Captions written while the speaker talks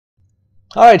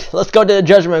Alright, let's go to the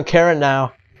Judgment of Karen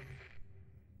now.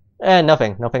 And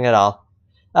nothing at all.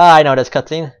 Ah, I know this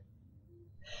cutscene.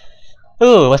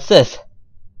 Ooh, what's this?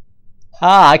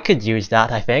 Ah, I could use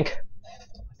that, I think.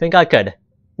 I think I could.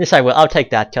 Yes, I will. I'll take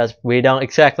that, because we don't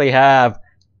exactly have...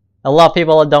 A lot of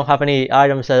people don't have any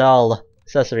items at all.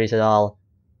 Accessories at all.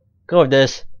 Go with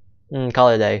this. Call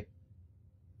it a day.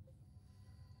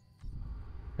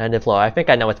 And the floor. I think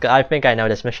I know what's I think I know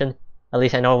this mission. At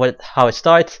least I know how it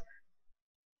starts.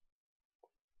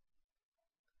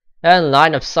 And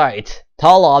line of sight.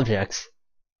 Tall objects.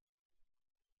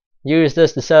 Use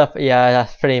this to set up. Yeah,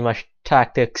 that's pretty much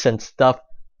tactics and stuff.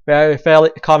 Fairly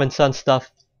common sense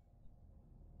stuff.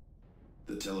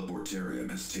 The teleportarium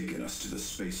has taken us to the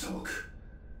Space Hulk,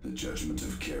 the Judgment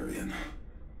of Carrion.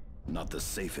 Not the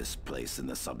safest place in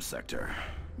the subsector,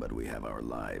 but we have our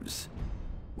lives.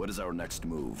 What is our next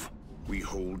move? We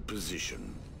hold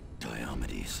position.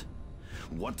 Diomedes.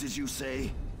 What did you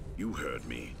say? You heard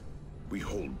me. We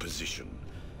hold position.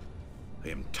 I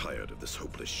am tired of this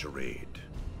hopeless charade.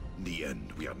 In the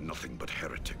end, we are nothing but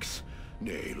heretics.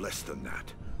 Nay, less than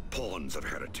that. Pawns of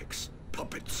heretics.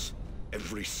 Puppets.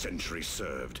 Every century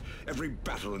served. Every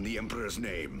battle in the Emperor's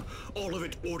name. All of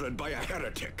it ordered by a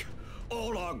heretic.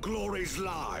 All our glory's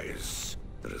lies.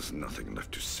 There is nothing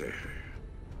left to say.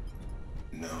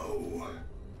 No.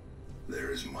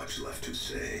 There is much left to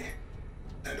say.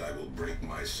 And I will break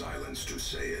my silence to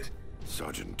say it.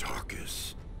 Sergeant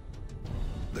Tarkus.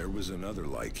 There was another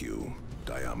like you,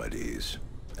 Diomedes,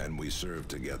 and we served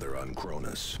together on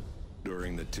Cronus.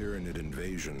 During the Tyranid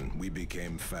invasion, we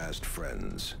became fast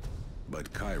friends.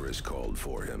 But Kyrus called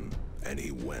for him, and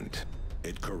he went.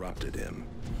 It corrupted him,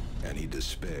 and he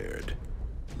despaired,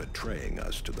 betraying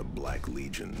us to the Black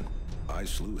Legion. I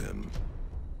slew him.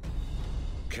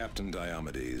 Captain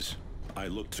Diomedes, I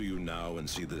look to you now and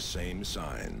see the same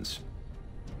signs.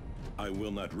 I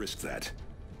will not risk that.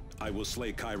 I will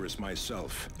slay Kyrus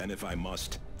myself, and if I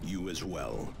must, you as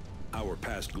well. Our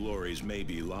past glories may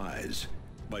be lies,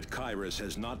 but Kyrus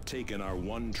has not taken our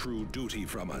one true duty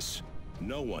from us.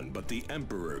 No one but the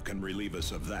Emperor can relieve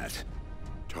us of that.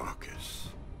 Tarkus,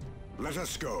 let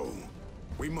us go.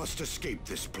 We must escape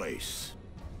this place.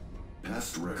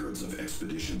 Past records of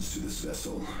expeditions to this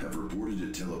vessel have reported a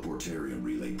teleportarium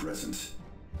relay present.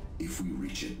 If we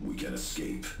reach it, we can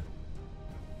escape.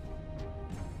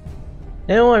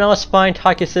 Anyone else find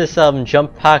Tarkus'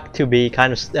 jump pack to be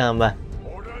kind of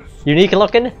unique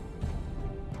looking?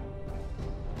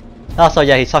 Also,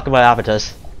 yeah, he's talking about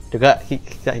avatars. The guy he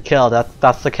killed,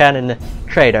 that's the canon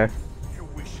traitor.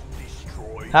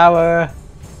 Power,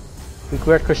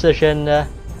 great precision.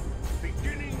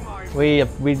 We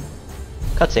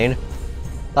cutscene.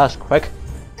 That was quick.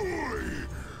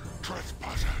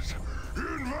 Trespassers,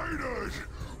 invaders,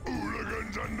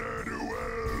 hooligans and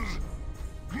ne'er-do-wells.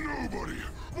 Nobody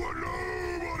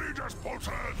just puts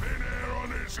her thin air on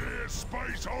this here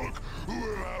Space Hulk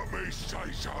without me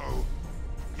say so.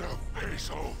 Now piss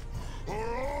off,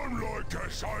 or I'm like to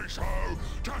say so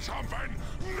to something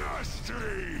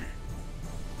nasty.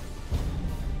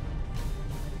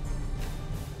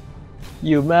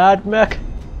 You mad, mech?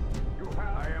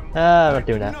 I'm not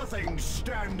doing that. Nothing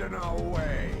stand in our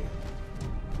way.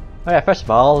 Oh yeah, first of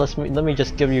all, let me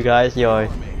just give you guys your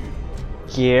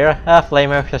gear.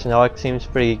 Flamer, because you know it seems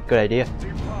pretty good idea.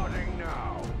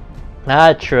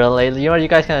 Truly, you know you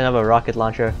guys can have a rocket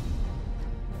launcher.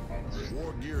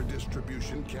 War gear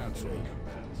distribution canceled.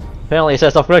 Apparently it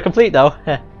says upgrade complete though.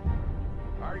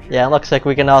 Yeah, it looks like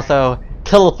we can also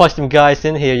teleport some guys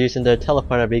in here using the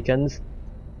teleporter beacons.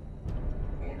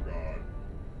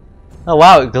 Oh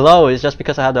wow, it glows just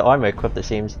because I have the armor equipped, it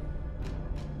seems.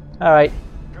 Alright.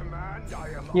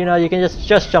 You know, you can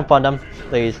just jump on them,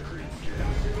 please.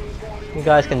 You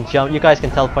guys can jump, you guys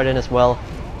can teleport in as well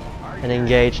and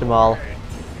engage them all.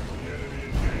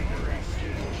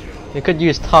 We could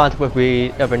use taunt if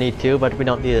we ever need to, but we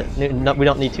don't need it. No, we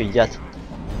don't need to yet.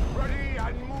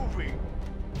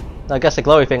 I guess the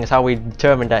glowy thing is how we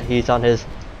determine that he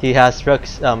has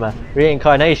Rook's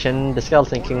reincarnation, the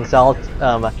Skeleton King's ult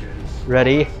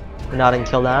ready. Not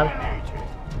until then.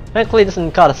 Thankfully, it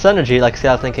doesn't cause synergy like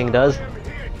Skeleton King does.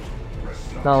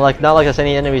 Not like there's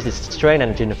any enemies that strain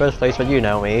energy in the first place, but you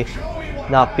know me.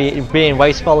 Not being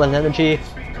wasteful in energy.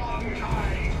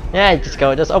 Yeah,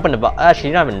 just open the box. Actually,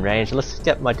 you're not in range. Let's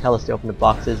get my Tellus to open the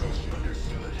boxes,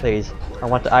 please. I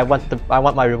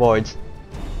want my rewards.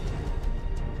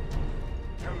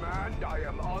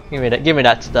 Give me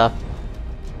that stuff.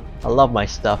 I love my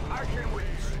stuff.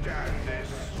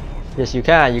 Yes, you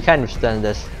can withstand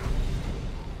this.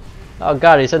 Oh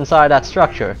god, he's inside that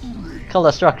structure. Kill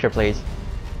the structure, please.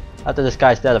 After this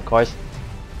guy's dead, of course.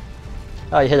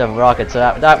 Oh, you hit a rocket, so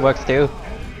that works too.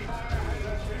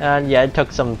 And yeah, it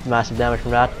took some massive damage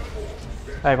from that.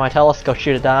 Alright, Martel, let's go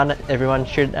shoot it down. Everyone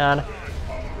shoot it down.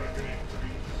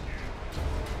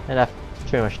 And that's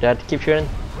pretty much dead. Keep shooting.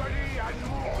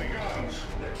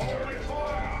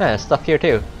 Yeah, there's stuff here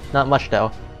too. Not much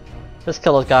though. Just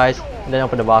kill those guys and then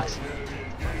open the box.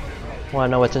 Wanna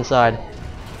know what's inside.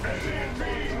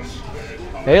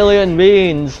 Alien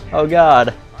beans! Oh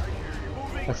god.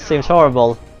 That seems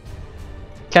horrible.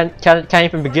 Can't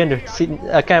even begin to see,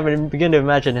 can't even begin to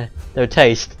imagine their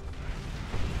taste.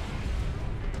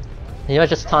 You know,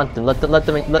 just taunt them.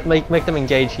 Make them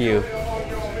engage you.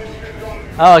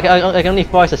 Oh, I can only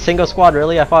force a single squad,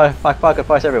 really? I thought I could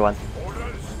force everyone.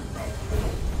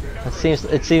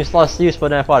 It seems less useful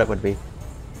than I thought it would be.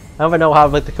 I don't even know how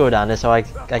big the cooldown is, so I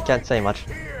can't say much.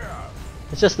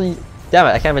 It's just, damn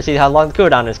it, I can't even see how long the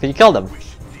cooldown is because you killed them.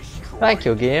 Thank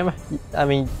you, game. I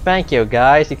mean, thank you,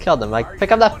 guys. You killed them. Like,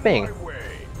 pick up that thing.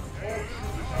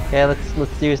 Okay,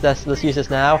 let's use this. Let's use this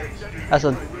now. That's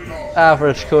an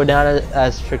average cooldown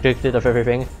as predicted of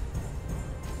everything.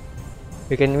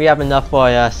 We have enough for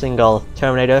a single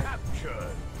Terminator.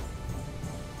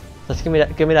 Let's give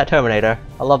me that Terminator.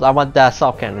 I want that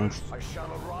assault cannons.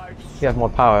 We have more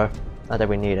power. Not that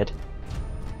we need it.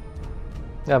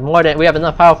 We have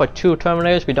enough power for 2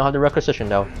 Terminators. We don't have the requisition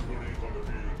though.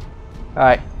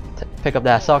 Alright, pick up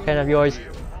that assault cannon of yours,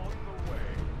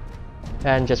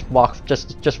 and just walk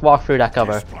through that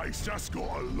cover.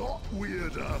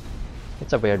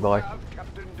 It's a weird boy.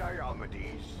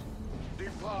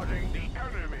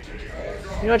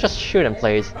 You know, just shoot him,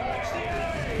 please.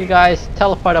 You guys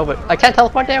teleport over. I can't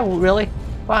teleport there, really?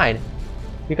 Fine.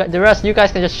 You got the rest. You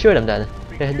guys can just shoot him then.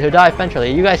 He'll die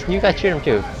eventually. You guys shoot him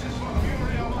too.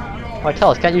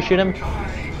 Martellus, can't you shoot him?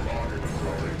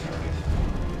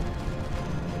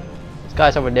 This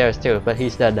guy's over there too, but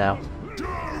he's dead now. Do you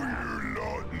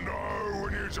not know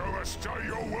when you overstay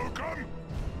your welcome?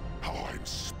 I'm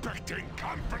expecting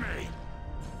company.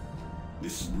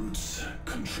 This Roots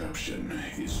contraption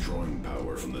is drawing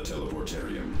power from the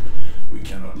teleportarium. We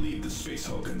cannot leave the Space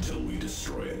Hulk until we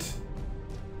destroy it.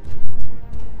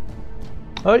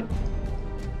 Are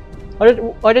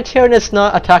the Tyranids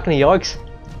not attacking the orcs?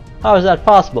 How is that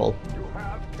possible?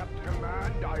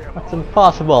 That's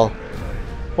impossible.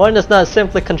 One does not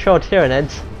simply control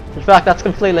Tyranids. In fact, that's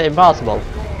completely impossible.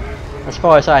 As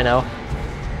far as I know.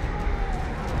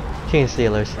 Gene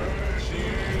Stealers.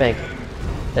 I think.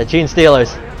 Yeah, Gene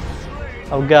Stealers.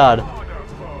 Oh god.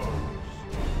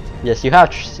 Yes, you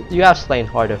have slain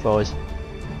harder foes.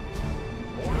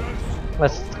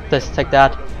 Let's take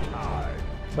that.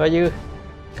 Where are you?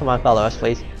 Come on, follow us,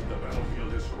 please.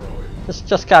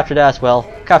 Just capture that as well.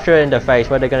 Capture it in their face.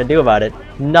 What are they gonna do about it?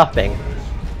 Nothing.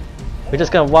 We're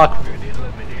just gonna walk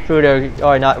through the,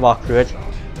 or not walk through it.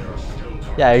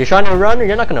 Yeah, you're trying to run, or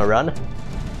you're not gonna run.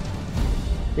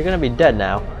 You're gonna be dead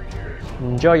now.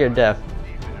 Enjoy your death.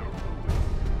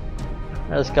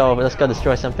 Let's go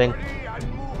destroy something.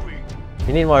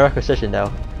 We need more requisition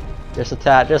though. Just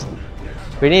attack,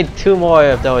 we need 2 more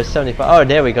of those 75. Oh,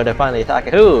 there we go, they're finally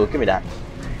attacking. Ooh, give me that.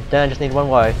 Then I just need 1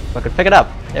 more. If I could pick it up.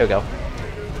 There we go.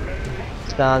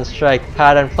 Stun, strike,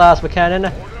 pattern, plasma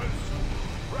cannon.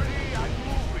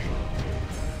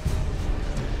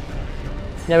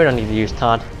 Yeah, we don't need to use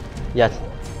taunt yet.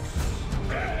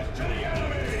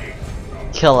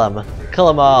 Kill them. Kill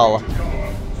them all.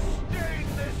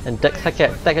 And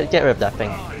get rid of that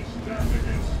thing.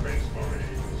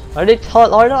 Are they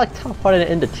like teleporting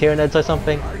into Tyranids or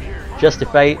something? Just to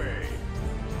fight?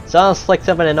 Sounds like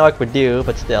something an orc would do,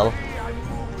 but still.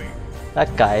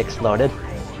 That guy exploded.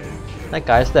 That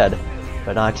guy's dead,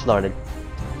 but not exploded.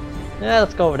 Yeah,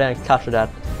 let's go over there and capture that.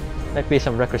 Might be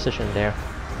some requisition there.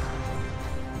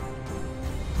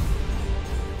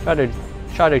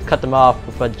 Try to cut them off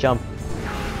with a jump.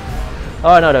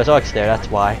 Oh no, there's orcs there, that's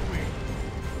why.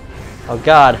 Oh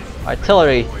god,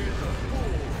 artillery!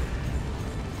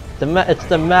 It's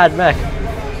the mad mech.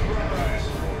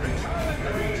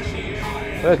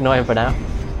 We'll ignore him for now.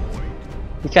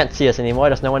 He can't see us anymore,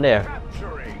 there's no one there.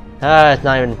 Ah,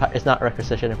 it's not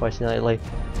requisition, unfortunately.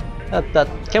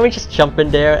 Can we just jump in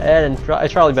there? And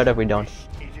it's probably better if we don't.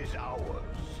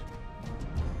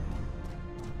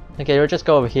 Okay, we'll just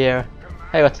go over here.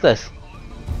 Hey, what's this?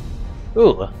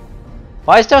 Ooh.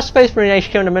 Why is there a Space Marine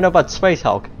HQ in the middle of a Space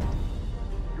Hulk?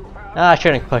 Ah, I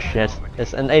shouldn't question it.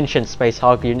 It's an ancient Space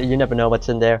Hulk. You never know what's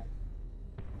in there.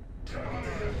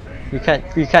 You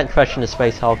can't question the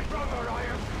Space Hulk.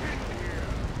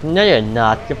 No, you're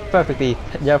not. You're perfectly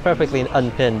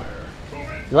unpinned.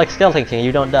 You're like Skeleton King.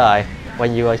 You don't die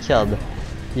when you are killed.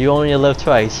 You only live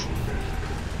twice.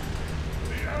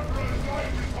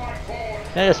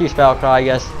 Yeah, just use Battle Cry, I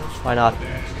guess. Why not?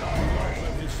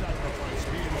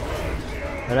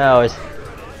 I know,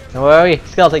 don't worry,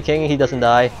 Skeleton King, he doesn't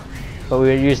die. But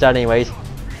we use that anyways.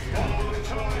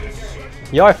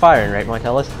 You are firing, right,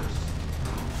 Martellus?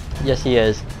 Yes, he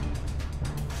is.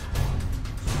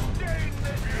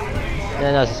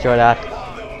 And let's destroy that.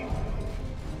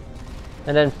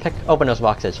 And then open those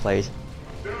boxes, please.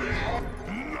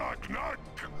 Knock, knock.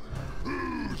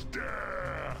 Who's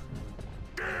there?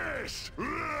 Yes.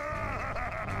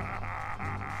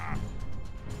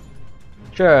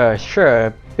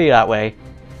 Sure. Be that way.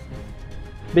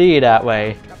 Be that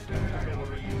way.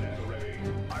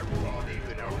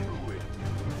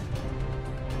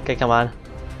 Okay, come on.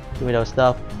 Give me those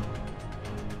stuff.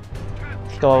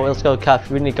 Let's go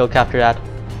capture. We need to go capture that.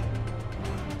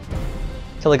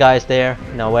 Till the guy's there.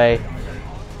 No way.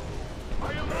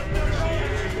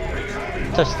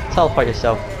 Just teleport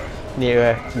yourself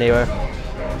nearer.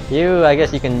 You, I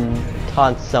guess you can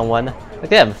taunt someone.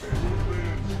 Look at him.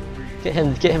 Get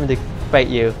him to bait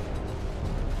you.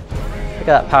 Look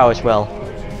at that power as well.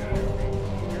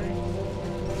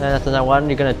 And that's another one.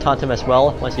 You're gonna taunt him as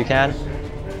well once you can.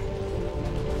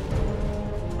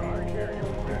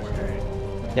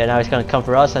 Yeah, now he's gonna come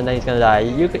for us, and then he's gonna die.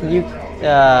 You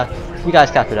guys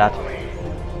capture that.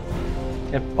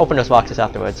 And open those boxes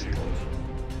afterwards.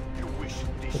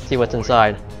 Let's see what's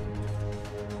inside.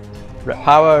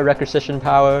 Requisition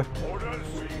power.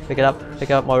 Pick it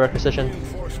up, more requisition.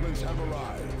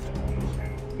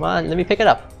 Come on, let me pick it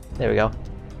up. There we go.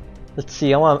 Let's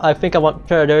see. I think I want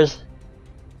predators.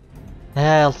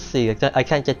 Let's see. I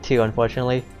can't get 2,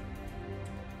 unfortunately.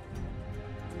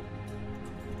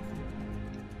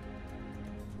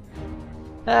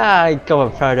 I go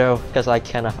with predator because I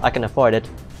can afford it.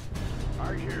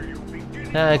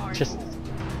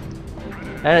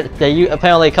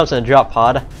 Apparently it comes in a drop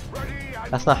pod.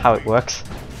 That's not how it works.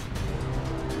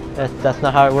 That's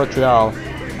not how it works at all.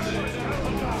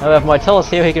 However, Martellus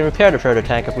here, he can repair the predator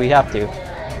tank if we have to.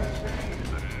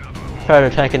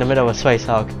 Predator tank in the middle of a space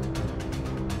hog.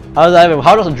 How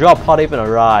does a drop pod even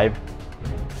arrive?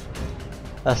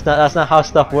 That's not how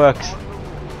stuff works.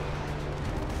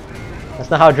 That's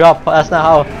not how drop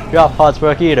pods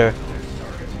work either.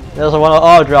 Those are one of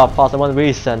all drop pods, the one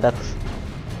we sent. That's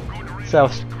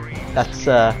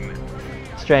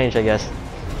strange, I guess.